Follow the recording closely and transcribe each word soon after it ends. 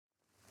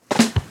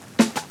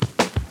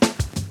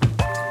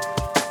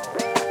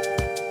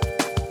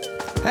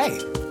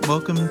Hey,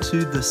 welcome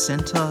to the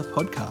Centre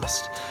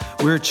podcast.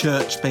 We're a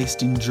church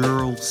based in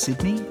Dural,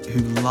 Sydney,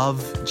 who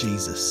love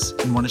Jesus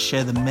and want to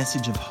share the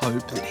message of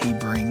hope that he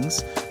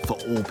brings for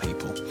all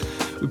people.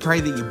 We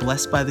pray that you're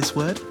blessed by this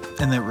word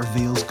and that it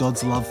reveals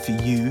God's love for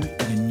you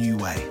in a new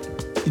way.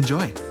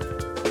 Enjoy.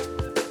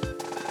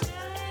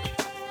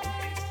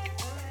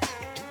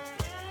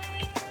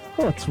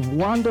 Oh, it's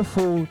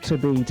wonderful to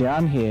be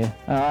down here.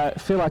 I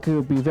feel like it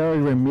would be very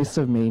remiss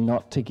of me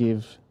not to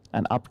give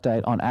an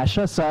update on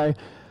Asher. So,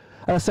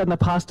 as I said in the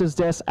pastor's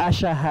desk,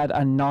 Asher had a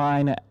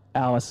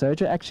 9-hour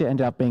surgery. Actually, it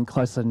ended up being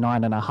closer to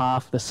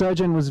 9.5. The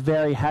surgeon was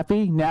very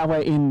happy. Now we're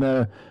in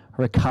the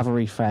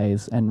recovery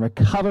phase, and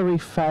recovery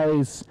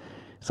phase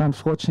is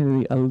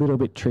unfortunately a little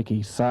bit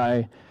tricky.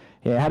 So,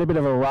 yeah, I had a bit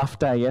of a rough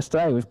day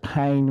yesterday with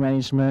pain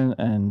management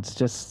and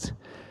just,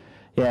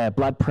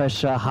 blood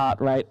pressure, heart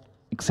rate,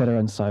 etc.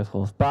 and so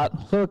forth.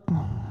 But look,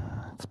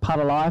 it's part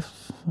of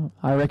life.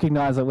 I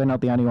recognise that we're not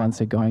the only ones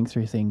who are going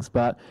through things,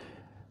 but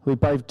we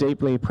both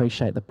deeply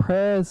appreciate the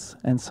prayers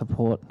and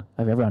support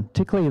of everyone,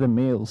 particularly the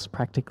meals,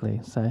 practically.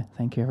 So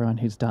thank you everyone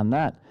who's done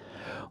that.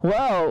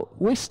 Well,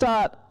 we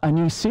start a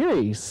new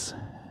series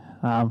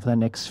for the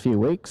next few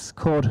weeks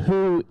called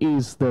Who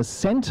is the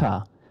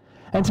Centre?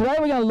 And today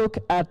we're going to look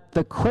at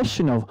the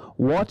question of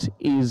what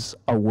is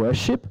a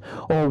worship,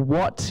 or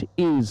what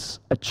is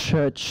a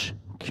church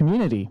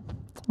community?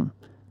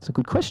 It's a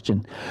good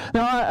question.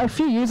 Now, a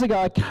few years ago,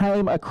 I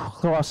came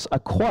across a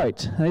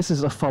quote, and this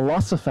is a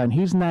philosopher, and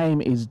his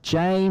name is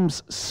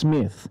James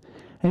Smith.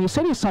 And he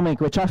said here something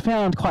which I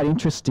found quite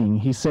interesting.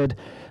 He said,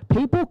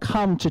 people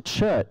come to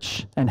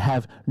church and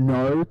have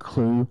no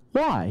clue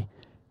why.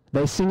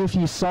 They sing a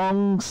few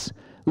songs,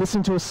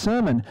 listen to a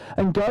sermon,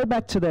 and go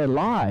back to their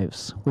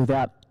lives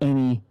without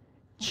any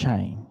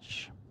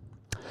change.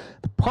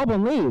 The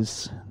problem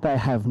is they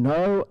have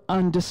no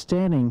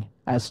understanding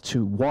as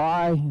to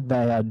why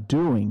they are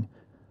doing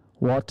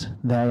what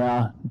they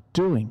are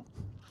doing.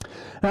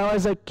 Now,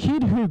 as a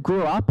kid who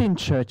grew up in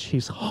church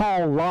his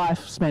whole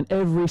life, spent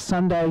every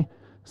Sunday,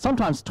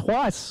 sometimes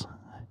twice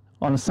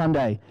on a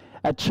Sunday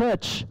at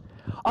church,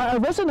 I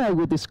resonated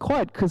with this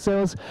quote because there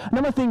was a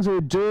number of things we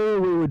would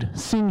do. We would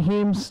sing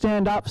hymns,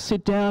 stand up,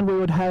 sit down. We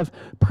would have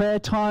prayer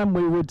time.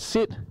 We would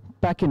sit,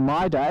 back in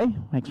my day,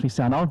 makes me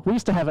sound old, we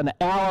used to have an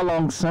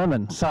hour-long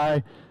sermon.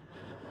 So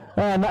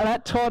and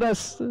that taught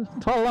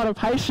a lot of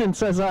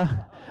patience as an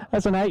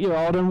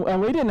 8-year-old,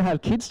 and we didn't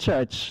have kids'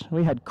 church.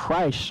 We had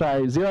creche,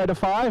 so 0 to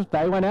 5,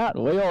 they went out,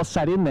 we all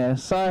sat in there.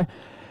 So,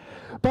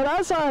 but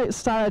as I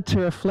started to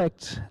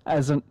reflect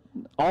as an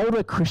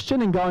older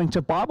Christian and going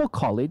to Bible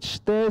college,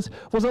 there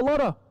was a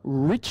lot of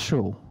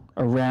ritual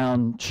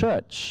around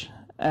church,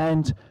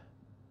 and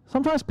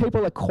sometimes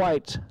people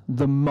equate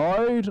the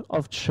mode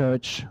of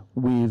church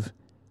with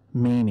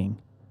meaning.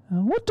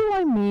 What do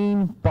I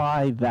mean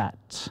by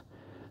that?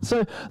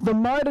 So the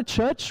mode of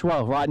church,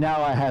 well, right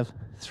now I have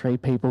 3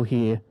 people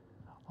here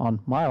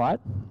on my right,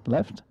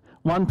 left,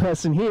 1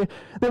 person here.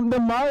 The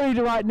mode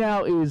right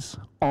now is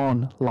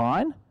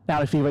online. Now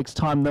in a few weeks'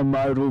 time, the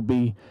mode will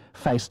be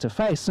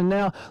face-to-face. And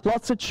now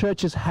lots of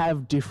churches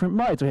have different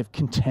modes. We have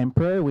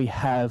contemporary, we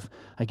have,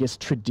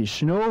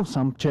 traditional.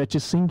 Some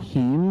churches sing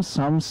hymns,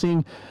 some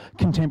sing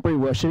contemporary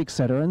worship,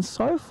 etc. and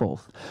so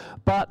forth.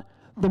 But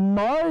the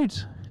mode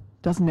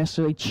doesn't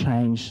necessarily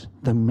change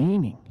the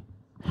meaning.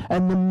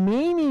 And the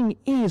meaning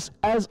is,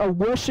 as a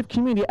worship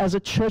community, as a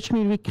church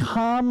community, we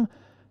come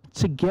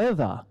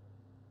together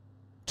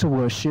to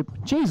worship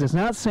Jesus.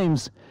 Now, it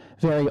seems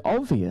very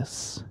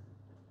obvious,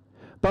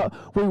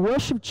 but we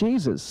worship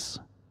Jesus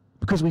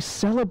because we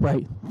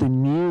celebrate the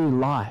new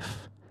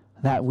life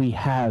that we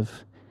have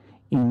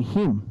in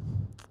him.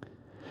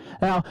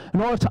 Now,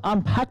 in order to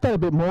unpack that a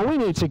bit more, we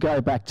need to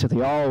go back to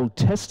the Old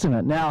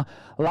Testament. Now,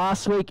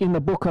 last week in the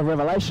book of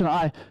Revelation,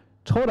 I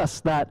taught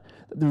us that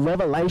the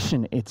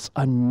Revelation, it's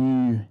a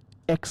new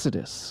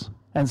Exodus.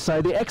 And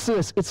so the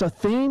Exodus, it's a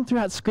theme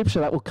throughout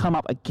Scripture that will come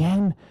up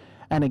again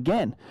and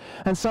again.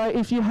 And so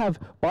if you have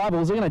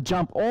Bibles, they're going to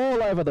jump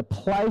all over the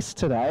place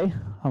today,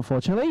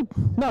 unfortunately.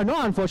 No,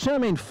 not unfortunately, I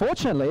mean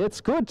fortunately. It's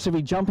good to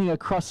be jumping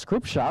across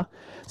Scripture.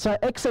 So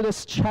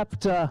Exodus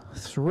chapter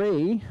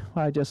 3,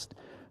 I just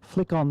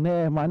flick on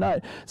there, my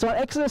note. So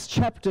Exodus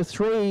chapter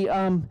 3,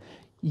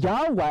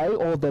 Yahweh,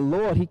 or the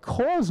Lord, he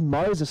calls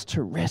Moses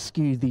to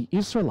rescue the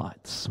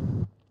Israelites.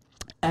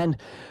 And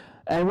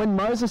when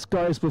Moses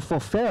goes before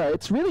Pharaoh,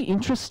 it's really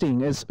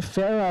interesting. As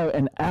Pharaoh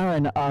and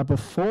Aaron are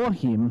before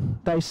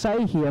him, they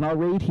say here, and I'll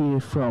read here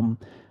from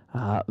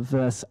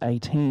verse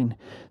 18. It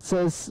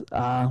says,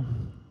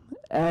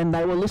 and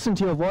they will listen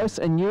to your voice,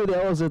 and you, the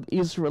elders of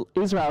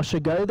Israel, shall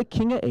go to the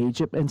king of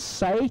Egypt and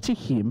say to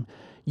him,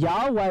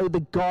 Yahweh, the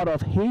God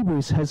of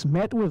Hebrews, has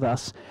met with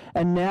us,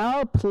 and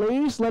now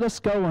please let us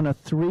go on a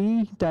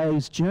 3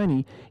 days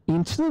journey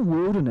into the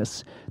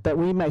wilderness, that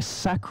we may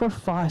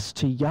sacrifice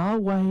to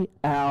Yahweh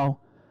our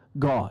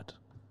God.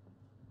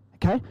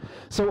 Okay?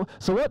 So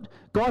what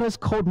God has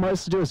called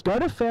Moses to do is go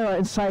to Pharaoh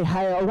and say,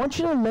 hey, I want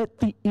you to let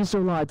the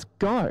Israelites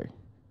go.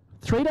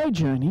 3-day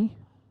journey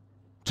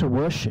to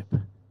worship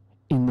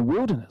in the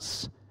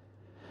wilderness.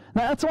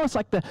 Now, that's almost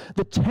like the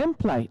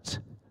template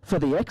for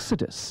the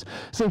Exodus.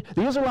 See,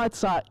 the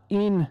Israelites are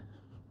in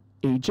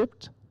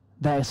Egypt.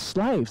 They're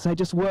slaves. They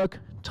just work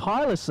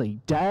tirelessly,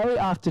 day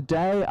after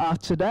day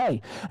after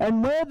day.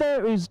 And where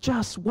there is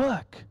just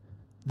work,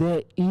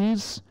 there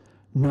is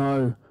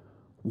no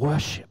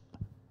worship.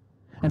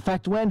 In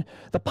fact, when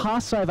the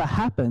Passover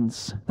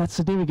happens, that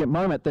significant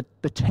moment, the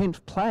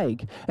 10th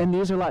plague, and the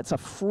Israelites are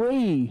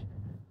free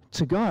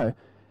to go. In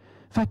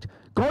fact,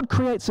 God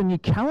creates a new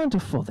calendar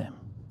for them.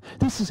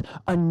 This is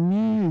a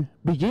new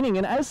beginning.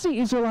 And as the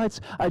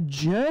Israelites are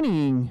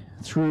journeying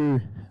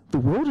through the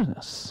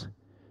wilderness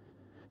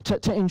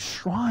to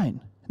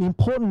enshrine the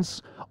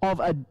importance of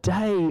a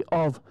day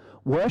of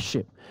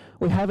worship,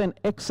 we have in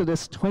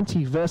Exodus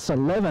 20 verse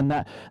 11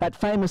 that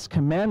famous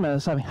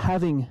commandment of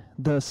having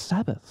the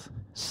Sabbath.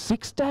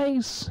 6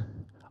 days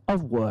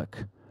of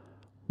work,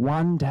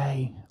 1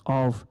 day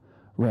of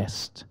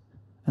rest.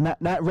 And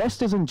that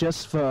rest isn't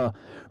just for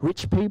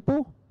rich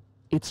people,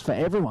 it's for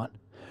everyone.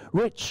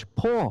 Rich,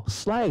 poor,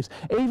 slaves,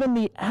 even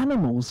the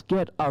animals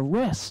get a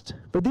rest.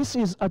 But this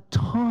is a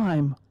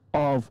time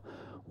of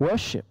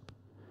worship.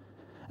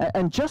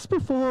 And just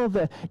before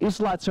the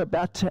Israelites are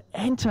about to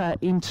enter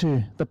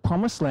into the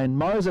Promised Land,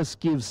 Moses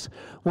gives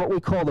what we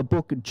call the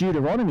book of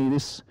Deuteronomy,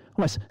 this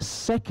almost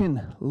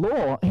second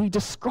law. He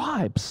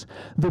describes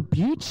the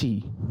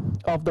beauty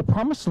of the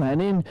Promised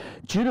Land. In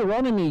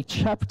Deuteronomy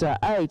chapter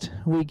 8,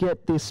 we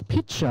get this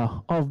picture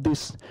of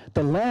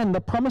the land,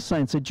 the Promised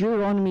Land. So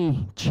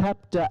Deuteronomy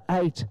chapter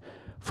 8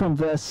 from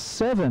verse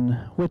 7,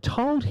 we're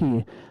told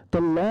here,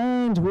 the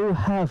land will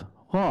have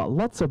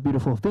lots of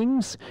beautiful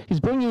things.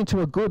 He's bringing you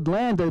to a good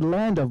land, a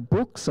land of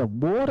brooks of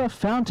water,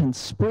 fountains,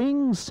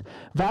 springs,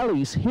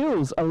 valleys,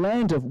 hills, a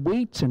land of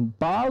wheat and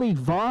barley,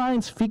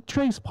 vines, fig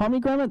trees,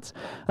 pomegranates,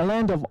 a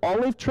land of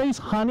olive trees,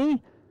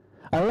 honey,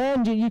 a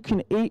land you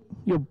can eat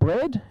your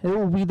bread. It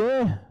will be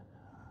there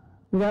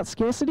without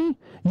scarcity.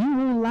 You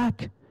will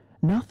lack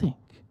nothing.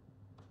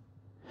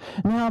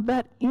 Now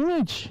that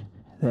image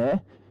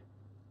there,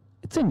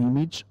 it's an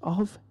image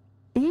of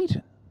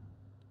Eden.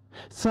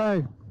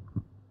 So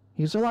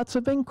Israelites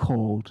have been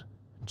called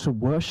to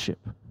worship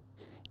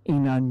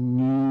in a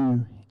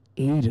new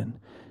Eden.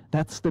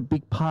 That's the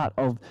big part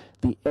of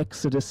the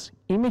Exodus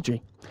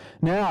imagery.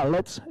 Now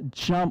let's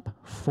jump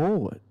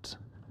forward.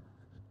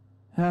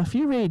 Now if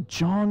you read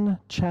John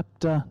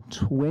chapter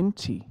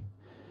 20,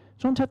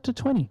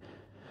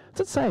 does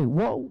it say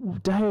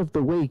what day of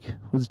the week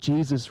was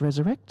Jesus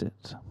resurrected?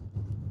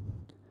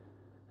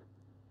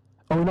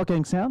 Oh, we're not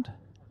getting sound?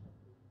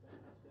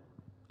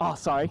 Oh,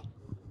 sorry,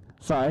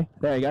 there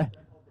you go.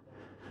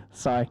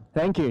 Sorry,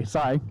 thank you,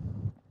 sorry.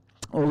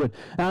 All good.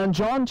 Now in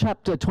John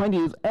chapter 20,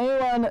 if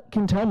anyone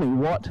can tell me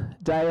what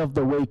day of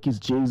the week is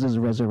Jesus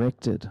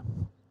resurrected?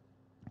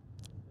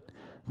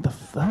 The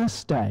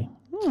first day.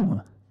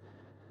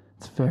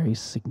 It's very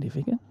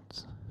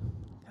significant.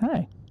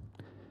 Okay.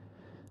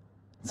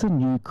 It's a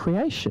new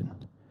creation.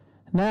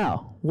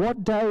 Now,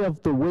 what day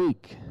of the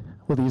week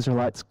were the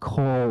Israelites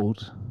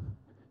called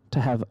to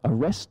have a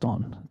rest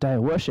on, a day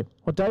of worship?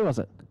 What day was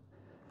it?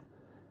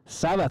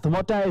 Sabbath. And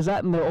what day is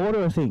that in the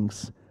order of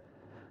things?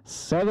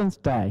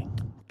 Seventh day.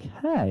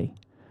 Okay.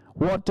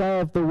 What day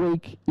of the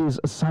week is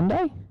a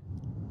Sunday?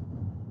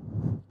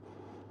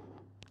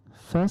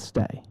 First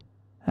day.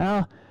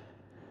 Now,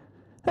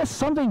 there's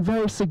something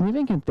very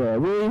significant there.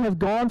 We have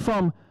gone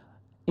from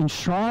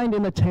enshrined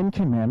in the Ten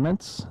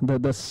Commandments,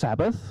 the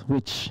Sabbath,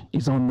 which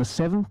is on the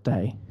seventh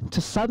day, to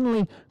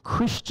suddenly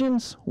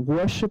Christians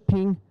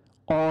worshipping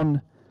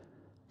on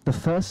the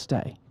first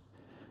day.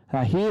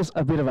 Here's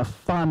a bit of a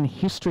fun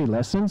history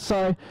lesson.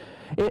 So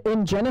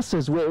in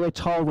Genesis, we're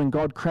told when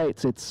God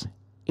creates, it's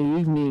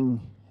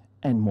evening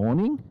and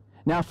morning.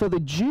 Now for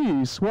the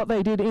Jews, what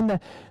they did in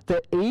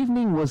the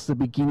evening was the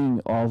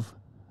beginning of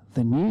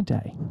the new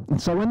day. And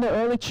so when the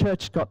early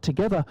church got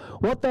together,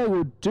 what they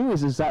would do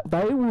is that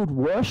they would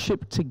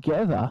worship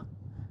together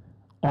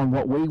on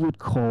what we would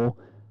call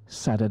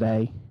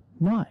Saturday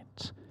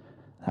night.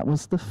 That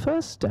was the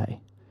first day.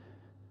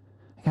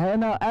 Okay,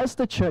 now as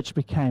the church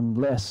became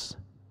less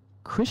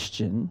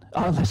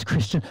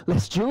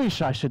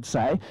Jewish, I should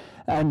say,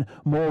 and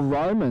more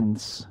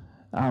Romans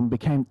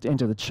became to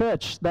enter the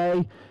church,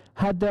 they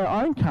had their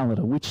own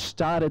calendar, which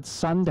started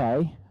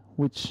Sunday,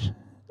 which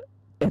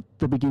at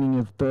the beginning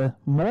of the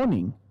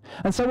morning.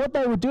 And so what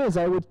they would do is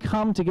they would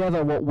come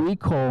together what we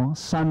call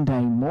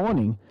Sunday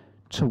morning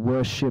to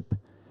worship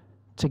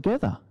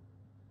together.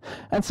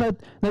 And so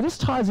now this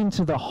ties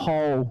into the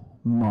whole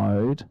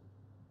mode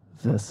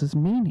versus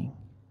meaning.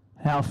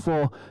 Now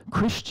for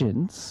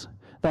Christians,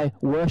 they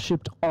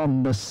worshipped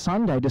on the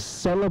Sunday to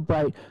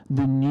celebrate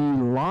the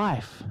new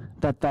life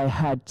that they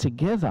had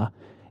together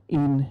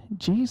in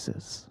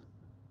Jesus.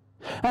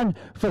 And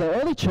for the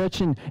early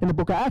church in the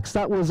book of Acts,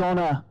 that was on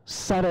a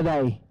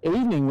Saturday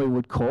evening, we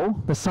would call,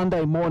 the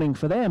Sunday morning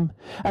for them.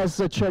 As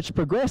the church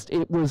progressed,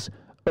 it was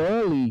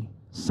early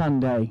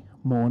Sunday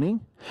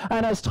morning.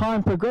 And as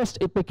time progressed,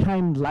 it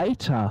became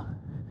later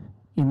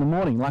in the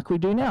morning, like we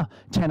do now,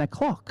 10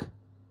 o'clock.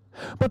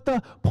 But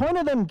the point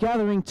of them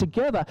gathering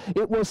together,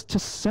 it was to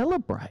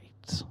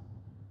celebrate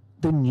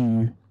the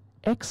new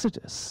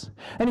Exodus.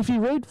 And if you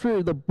read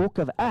through the book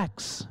of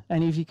Acts,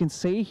 and if you can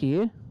see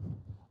here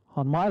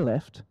on my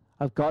left,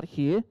 I've got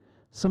here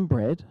some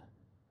bread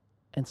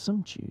and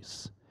some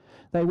juice.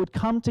 They would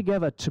come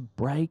together to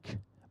break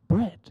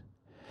bread.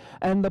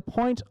 And the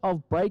point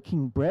of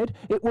breaking bread,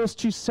 it was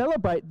to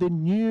celebrate the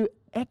new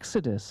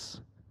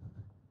Exodus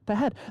they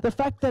had. The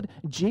fact that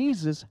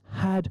Jesus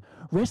had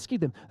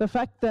rescued them. The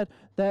fact that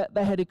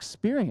they had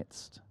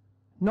experienced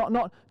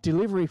not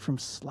delivery from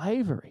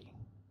slavery,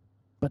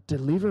 but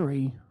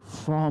delivery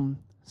from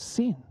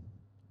sin.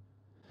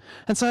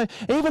 And so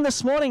even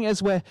this morning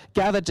as we're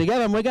gathered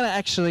together and we're going to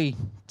actually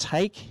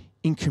take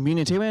in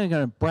community, we're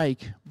going to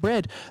break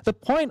bread. The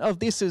point of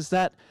this is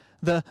that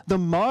the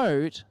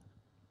mode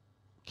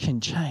can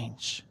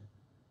change,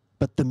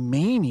 but the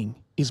meaning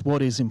is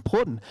what is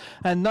important.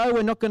 And no,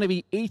 we're not going to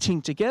be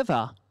eating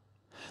together.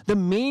 The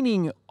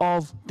meaning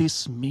of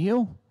this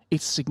meal,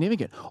 it's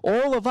significant.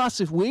 All of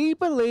us, if we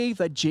believe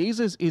that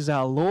Jesus is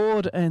our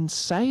Lord and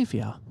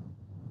Saviour,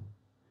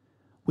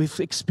 we've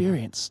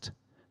experienced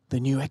the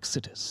new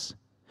Exodus.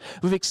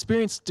 We've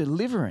experienced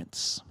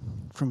deliverance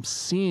from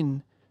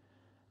sin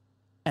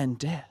and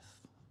death.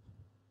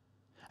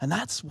 And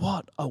that's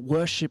what a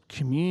worship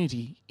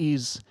community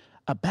is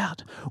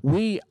about.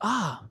 We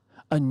are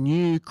a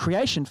new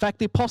creation. In fact,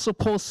 the Apostle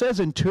Paul says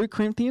in 2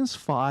 Corinthians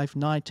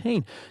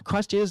 5:19,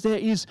 Christ Jesus, there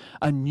is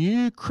a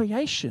new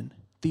creation.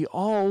 The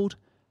old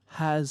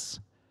has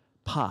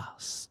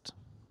passed.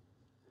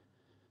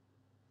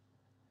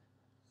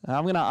 Now,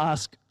 I'm going to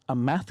ask a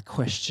math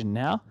question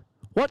now.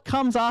 What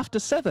comes after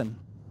 7?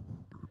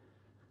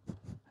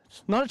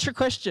 Not a trick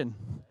question.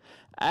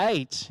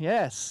 8,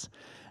 yes.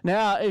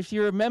 Now, if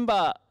you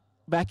remember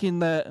back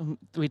in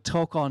we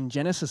talk on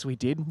Genesis we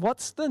did,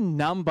 what's the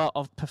number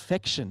of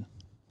perfection?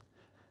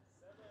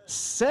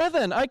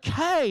 7.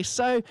 Okay,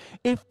 so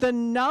if the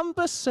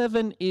number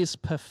 7 is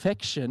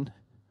perfection,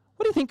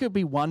 what do you think would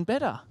be one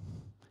better?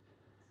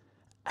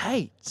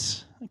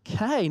 8.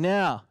 Okay,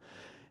 now,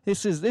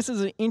 this is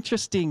an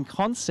interesting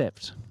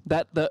concept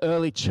that the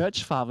early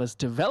church fathers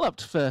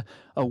developed for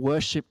a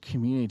worship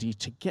community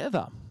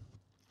together,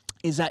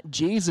 is that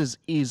Jesus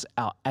is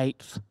our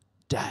 8th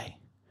day.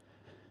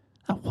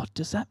 Now, what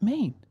does that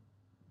mean?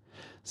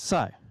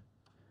 So,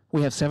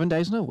 we have 7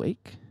 days in a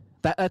week.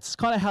 That's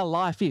kind of how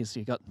life is.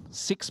 You've got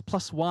 6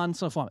 plus 1,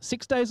 so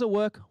 6 days of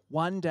work,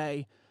 1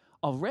 day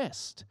of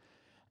rest.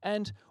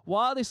 And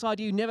while this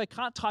idea you never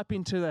can't type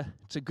into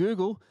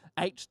Google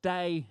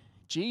 8-day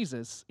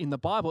Jesus in the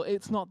Bible,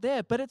 it's not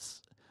there, but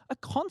it's a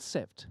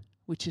concept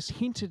which is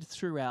hinted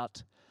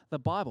throughout the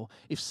Bible.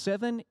 If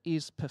 7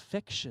 is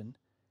perfection,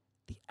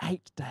 the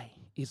 8th day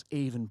is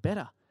even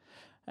better.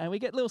 And we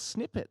get little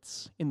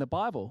snippets in the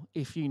Bible.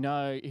 If you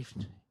know,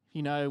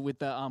 with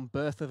the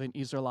birth of an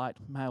Israelite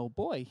male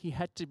boy, he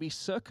had to be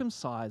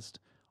circumcised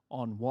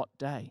on what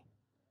day?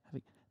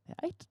 The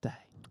 8th day.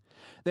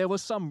 There were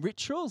some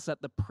rituals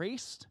that the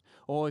priest,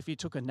 or if you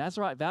took a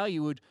Nazarite vow,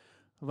 you would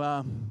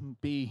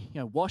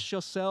wash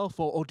yourself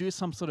or do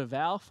some sort of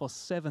vow for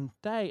 7th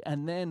day,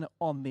 and then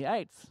on the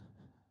 8th,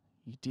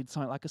 you did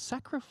something like a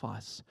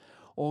sacrifice,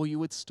 or you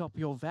would stop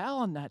your vow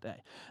on that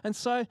day. And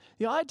so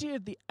the idea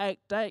of the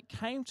 8th day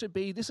came to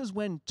be, this is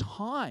when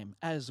time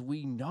as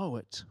we know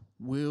it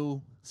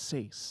will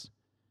cease.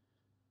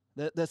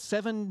 The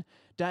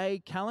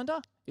 7-day calendar,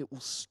 it will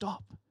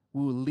stop.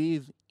 We will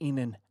live in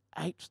an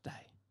 8th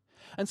day.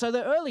 And so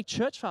the early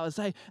church fathers,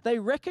 they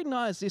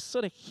recognized this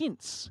sort of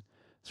hints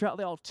throughout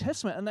the Old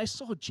Testament, and they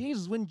saw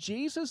Jesus. When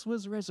Jesus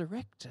was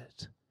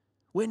resurrected,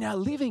 we're now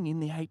living in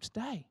the 8th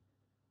day.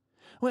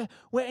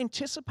 We're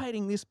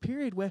anticipating this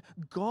period where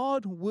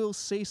God will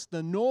cease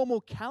the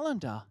normal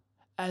calendar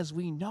as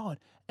we know it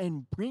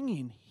and bring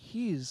in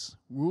his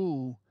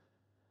rule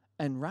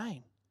and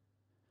reign.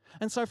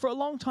 And so for a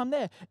long time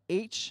there,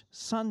 each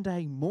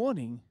Sunday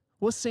morning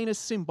was seen as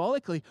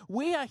symbolically,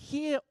 we are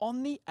here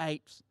on the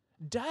 8th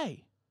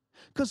day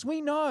because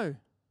we know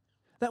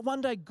that one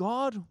day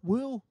God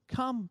will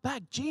come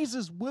back.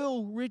 Jesus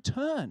will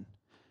return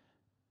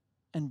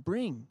and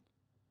bring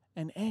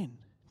an end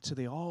to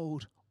the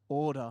old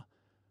order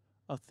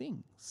of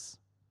things.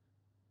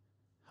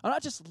 And I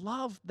just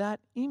love that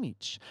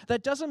image.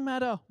 That doesn't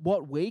matter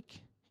what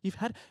week you've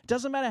had,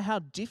 doesn't matter how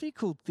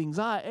difficult things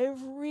are,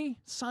 every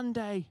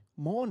Sunday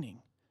morning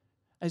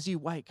as you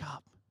wake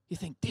up, you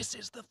think, this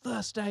is the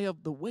first day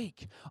of the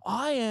week.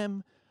 I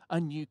am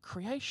a new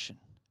creation.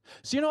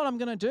 So you know what I'm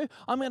going to do?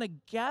 I'm going to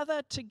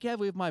gather together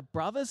with my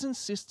brothers and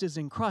sisters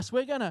in Christ.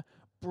 We're going to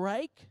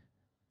break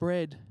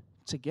bread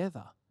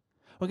together.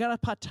 We're going to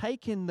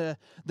partake in the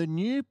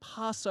new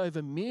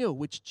Passover meal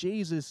which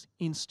Jesus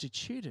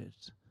instituted.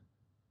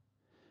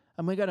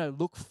 And we're going to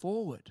look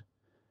forward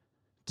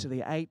to the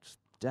 8th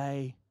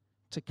day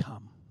to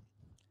come.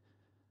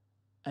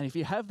 And if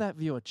you have that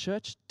view of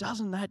church,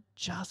 doesn't that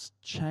just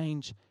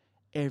change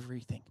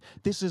everything?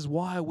 This is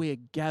why we're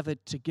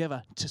gathered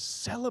together, to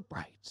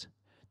celebrate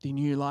the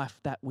new life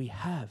that we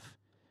have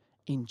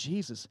in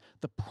Jesus,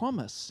 the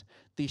promise,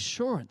 the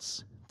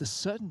assurance, the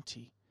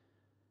certainty,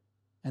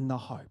 and the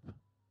hope.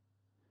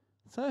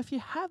 So if you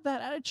have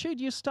that attitude,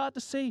 you start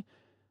to see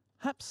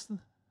perhaps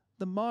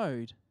the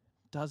mode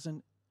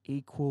doesn't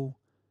equal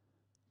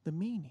the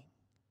meaning.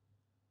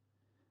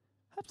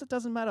 Perhaps it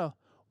doesn't matter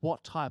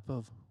what type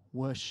of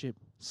worship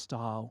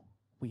style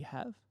we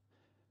have.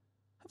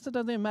 Perhaps it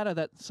doesn't matter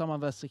that some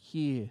of us are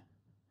here,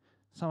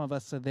 some of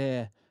us are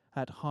there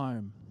at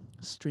home,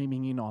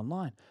 streaming in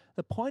online.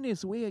 The point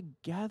is we are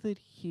gathered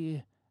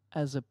here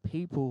as a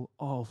people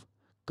of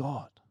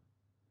God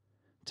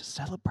to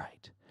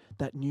celebrate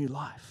that new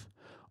life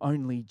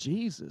only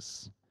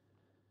Jesus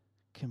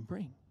can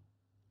bring.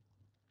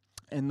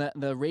 And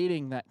the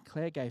reading that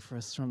Claire gave for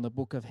us from the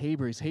book of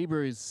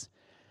Hebrews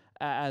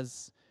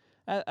as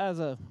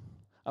a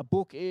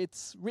book,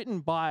 it's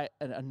written by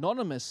an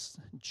anonymous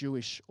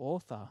Jewish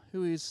author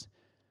who is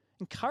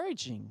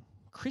encouraging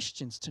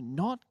Christians to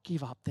not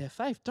give up their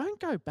faith. Don't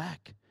go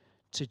back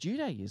to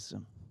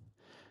Judaism.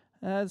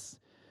 As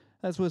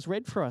was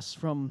read for us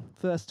from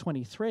verse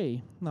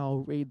 23,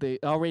 I'll read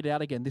it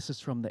out again. This is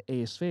from the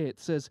ESV. It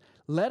says,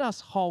 "Let us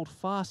hold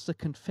fast the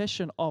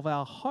confession of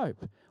our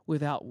hope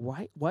without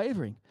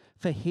wavering,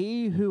 for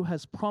he who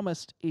has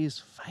promised is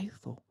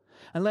faithful.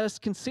 And let us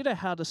consider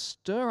how to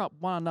stir up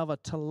one another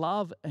to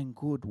love and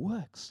good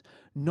works,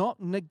 not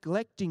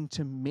neglecting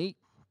to meet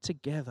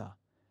together,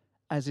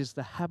 as is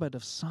the habit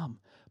of some,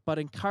 but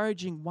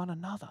encouraging one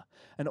another,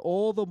 and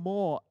all the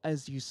more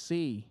as you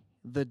see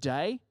the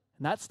day,"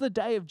 and that's the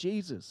day of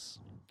Jesus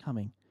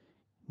coming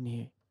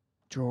near,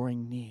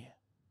 drawing near.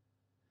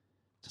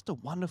 Just a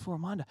wonderful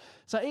reminder.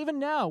 So even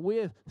now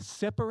we're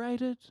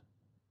separated,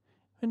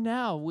 and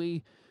now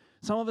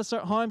some of us are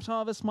at home, some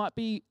of us might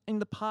be in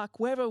the park,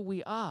 wherever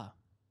we are.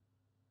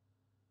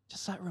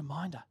 Just that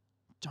reminder,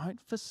 don't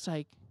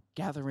forsake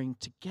gathering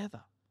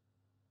together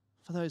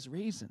for those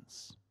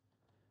reasons.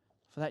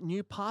 For that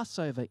new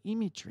Passover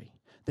imagery,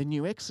 the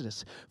new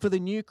Exodus, for the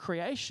new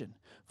creation,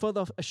 for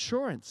the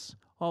assurance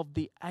of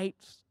the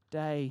 8th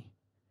day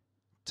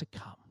to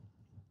come.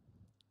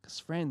 Because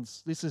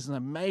friends, this is an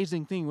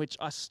amazing thing which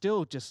I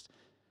still just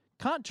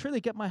can't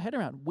truly get my head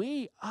around.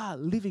 We are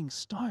living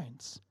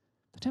stones.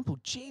 The temple,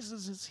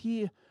 Jesus is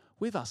here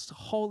with us. The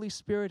Holy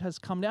Spirit has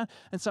come down.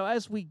 And so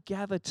as we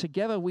gather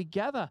together, we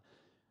gather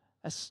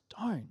as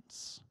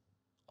stones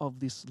of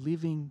this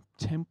living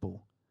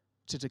temple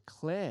to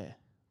declare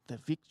the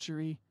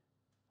victory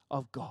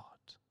of God.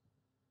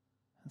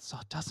 And so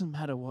it doesn't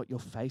matter what you're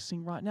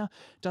facing right now.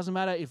 It doesn't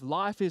matter if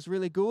life is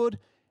really good,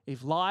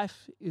 if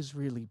life is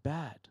really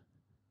bad.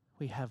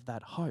 We have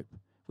that hope.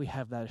 We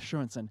have that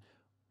assurance. And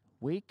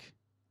week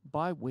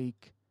by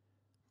week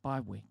by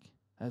week,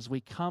 as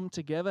we come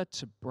together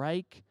to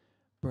break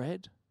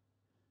bread,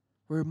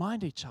 we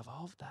remind each other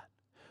of that.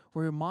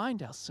 We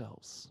remind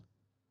ourselves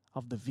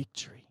of the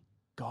victory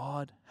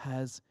God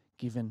has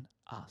given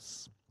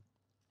us.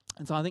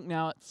 And so I think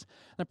now it's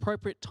an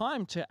appropriate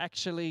time to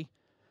actually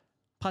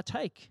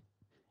partake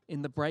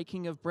in the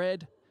breaking of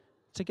bread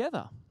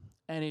together.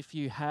 And if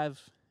you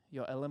have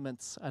your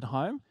elements at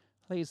home,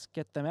 please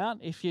get them out.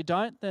 If you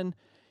don't, then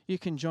you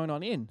can join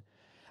on in.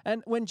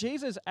 And when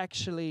Jesus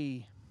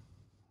actually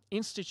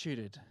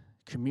instituted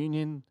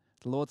communion,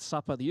 the Lord's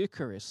Supper, the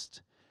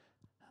Eucharist,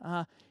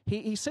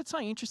 he said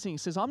something interesting. He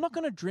says, "I'm not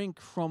going to drink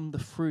from the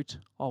fruit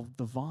of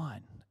the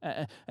vine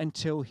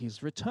until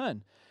his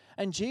return."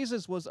 And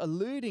Jesus was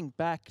alluding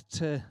back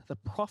to the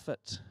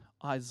prophet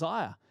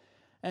Isaiah.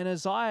 And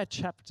Isaiah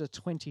chapter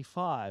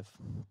 25,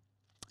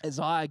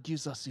 Isaiah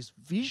gives us this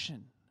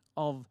vision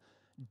of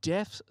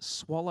death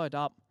swallowed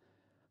up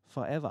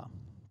forever.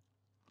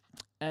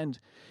 And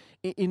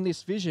in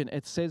this vision,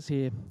 it says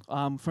here,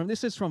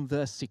 this is from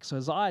verse 6. So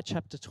Isaiah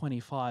chapter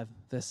 25,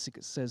 verse 6,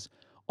 it says,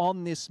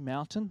 "On this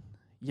mountain,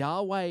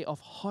 Yahweh of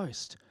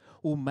hosts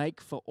will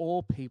make for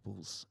all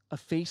peoples a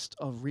feast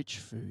of rich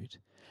food,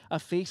 a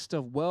feast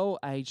of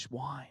well-aged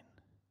wine,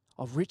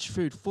 of rich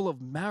food full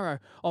of marrow,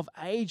 of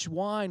aged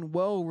wine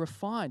well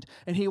refined.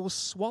 And he will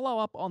swallow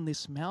up on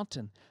this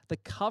mountain the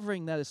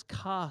covering that is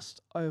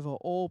cast over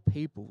all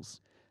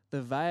peoples,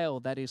 the veil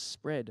that is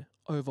spread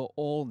over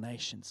all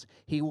nations.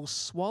 He will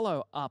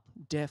swallow up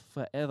death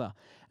forever.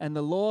 And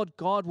the Lord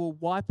God will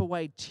wipe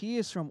away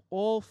tears from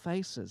all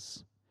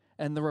faces,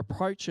 and the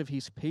reproach of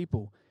his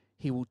people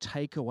he will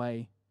take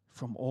away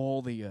from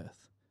all the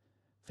earth.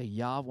 For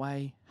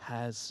Yahweh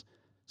has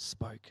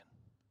spoken."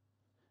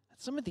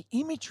 Some of the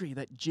imagery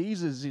that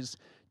Jesus is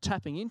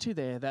tapping into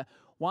there, that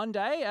one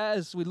day,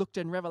 as we looked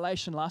in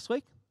Revelation last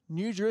week,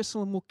 New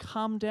Jerusalem will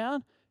come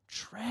down,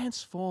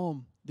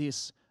 transform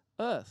this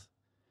earth.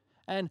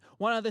 And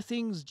one of the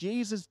things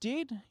Jesus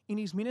did in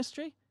his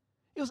ministry,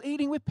 he was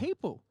eating with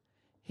people.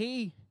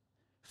 He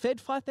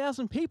fed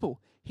 5,000 people.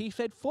 He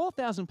fed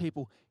 4,000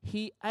 people.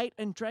 He ate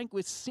and drank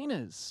with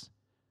sinners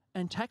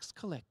and tax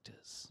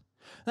collectors.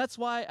 That's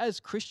why as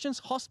Christians,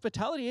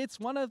 hospitality, it's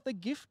one of the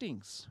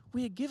giftings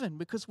we are given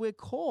because we're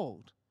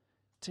called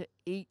to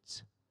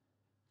eat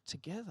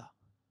together.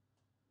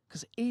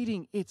 Because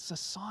eating, it's a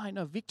sign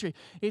of victory.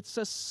 It's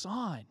a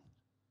sign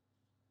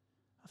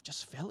of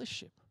just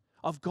fellowship,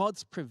 of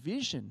God's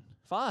provision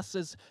for us.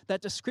 As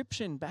that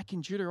description back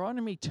in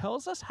Deuteronomy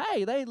tells us,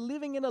 hey, they're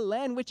living in a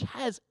land which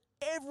has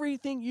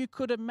everything you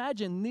could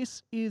imagine.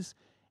 This is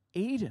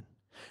Eden.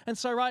 And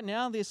so right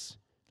now, this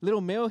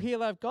little meal here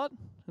that I've got,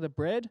 the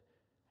bread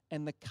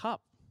and the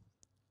cup,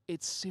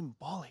 it's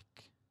symbolic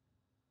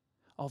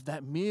of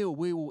that meal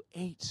we will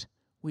eat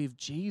with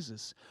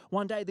Jesus.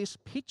 One day, this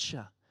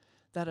picture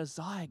that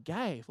Isaiah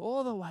gave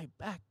all the way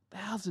back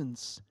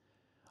thousands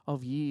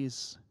of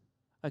years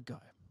ago.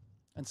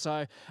 And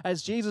so,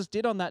 as Jesus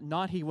did on that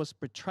night he was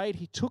betrayed,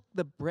 he took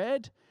the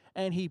bread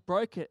and he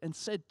broke it and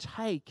said,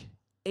 "Take,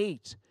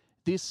 eat.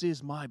 This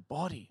is my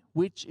body,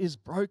 which is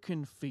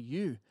broken for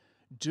you.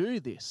 Do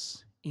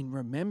this in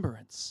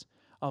remembrance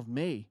of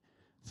me."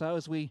 So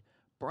as we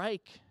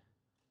break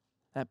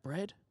that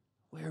bread,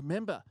 we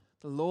remember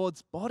the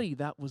Lord's body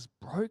that was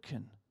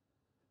broken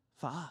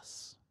for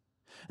us.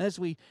 And as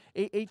we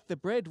eat the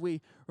bread,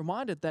 we're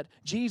reminded that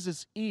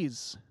Jesus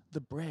is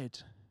the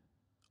bread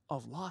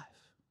of life.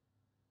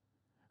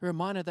 We're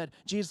reminded that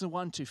Jesus is the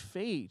one to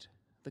feed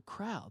the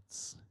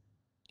crowds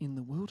in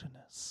the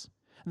wilderness.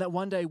 And that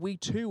one day we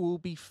too will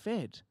be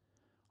fed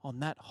on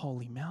that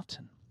holy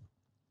mountain.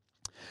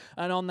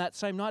 And on that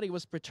same night he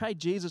was betrayed,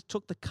 Jesus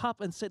took the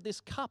cup and said,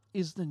 "This cup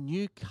is the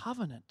new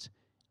covenant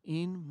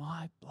in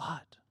my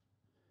blood."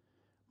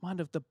 Mind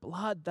of the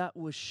blood that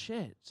was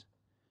shed,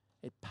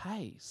 it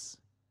pays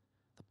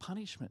the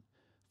punishment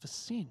for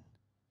sin.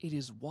 It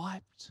is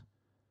wiped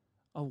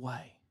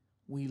away.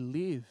 We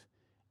live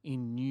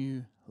in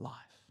new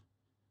life.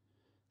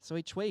 So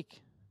each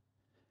week,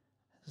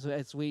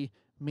 as we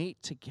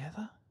meet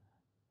together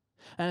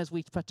and as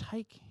we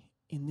partake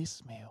in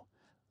this meal,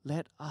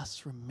 let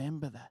us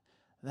remember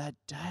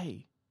that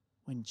day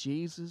when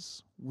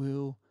Jesus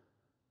will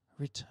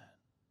return.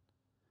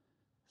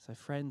 So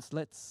friends,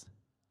 let's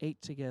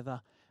eat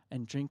together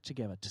and drink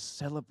together to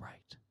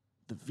celebrate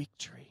the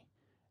victory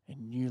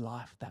and new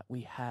life that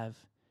we have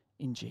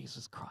in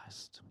Jesus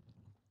Christ.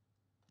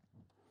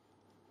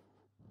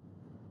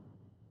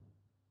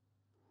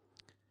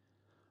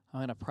 I'm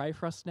going to pray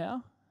for us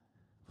now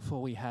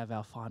before we have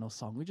our final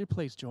song. Would you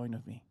please join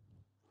with me?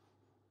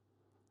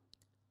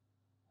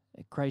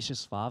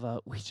 Gracious Father,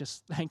 we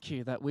just thank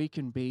you that we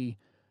can be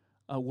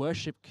a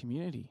worship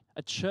community,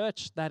 a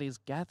church that is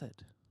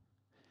gathered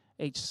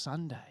each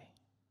Sunday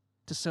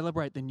to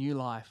celebrate the new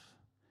life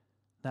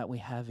that we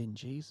have in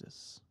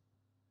Jesus.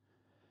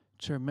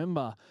 To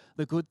remember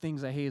the good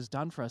things that he has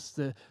done for us,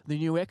 the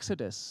new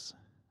exodus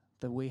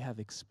that we have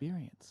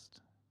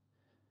experienced,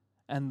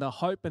 and the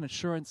hope and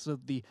assurance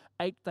of the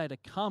 8th day to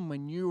come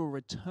when you will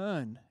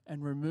return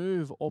and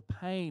remove all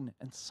pain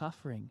and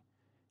suffering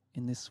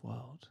in this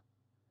world.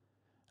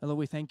 And Lord,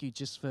 we thank you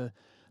just for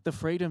the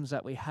freedoms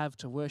that we have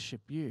to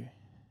worship you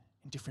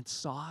in different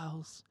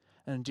styles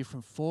and in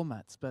different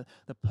formats. But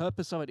the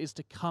purpose of it is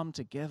to come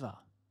together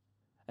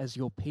as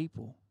your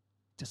people,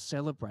 to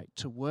celebrate,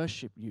 to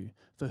worship you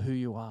for who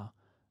you are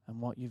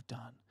and what you've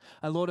done.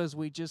 And Lord, as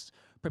we just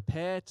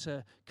prepare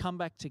to come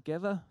back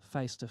together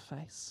face to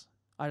face,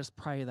 I just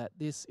pray that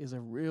this is a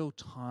real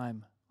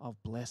time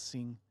of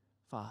blessing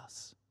for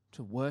us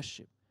to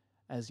worship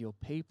as your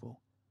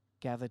people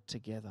gathered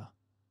together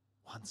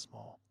once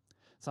more.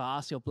 So I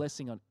ask your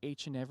blessing on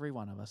each and every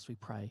one of us, we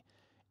pray,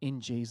 in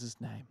Jesus'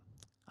 name.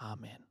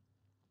 Amen.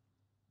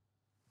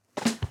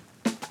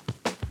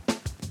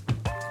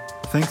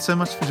 Thanks so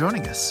much for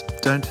joining us.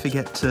 Don't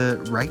forget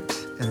to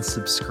rate and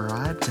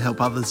subscribe to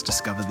help others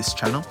discover this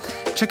channel.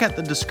 Check out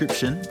the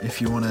description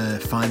if you want to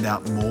find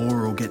out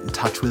more or get in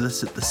touch with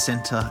us at the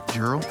Centre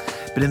Dural.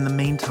 But in the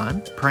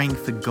meantime, praying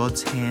for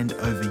God's hand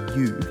over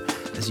you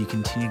as you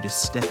continue to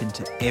step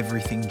into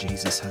everything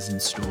Jesus has in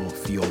store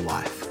for your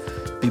life.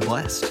 Be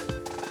blessed.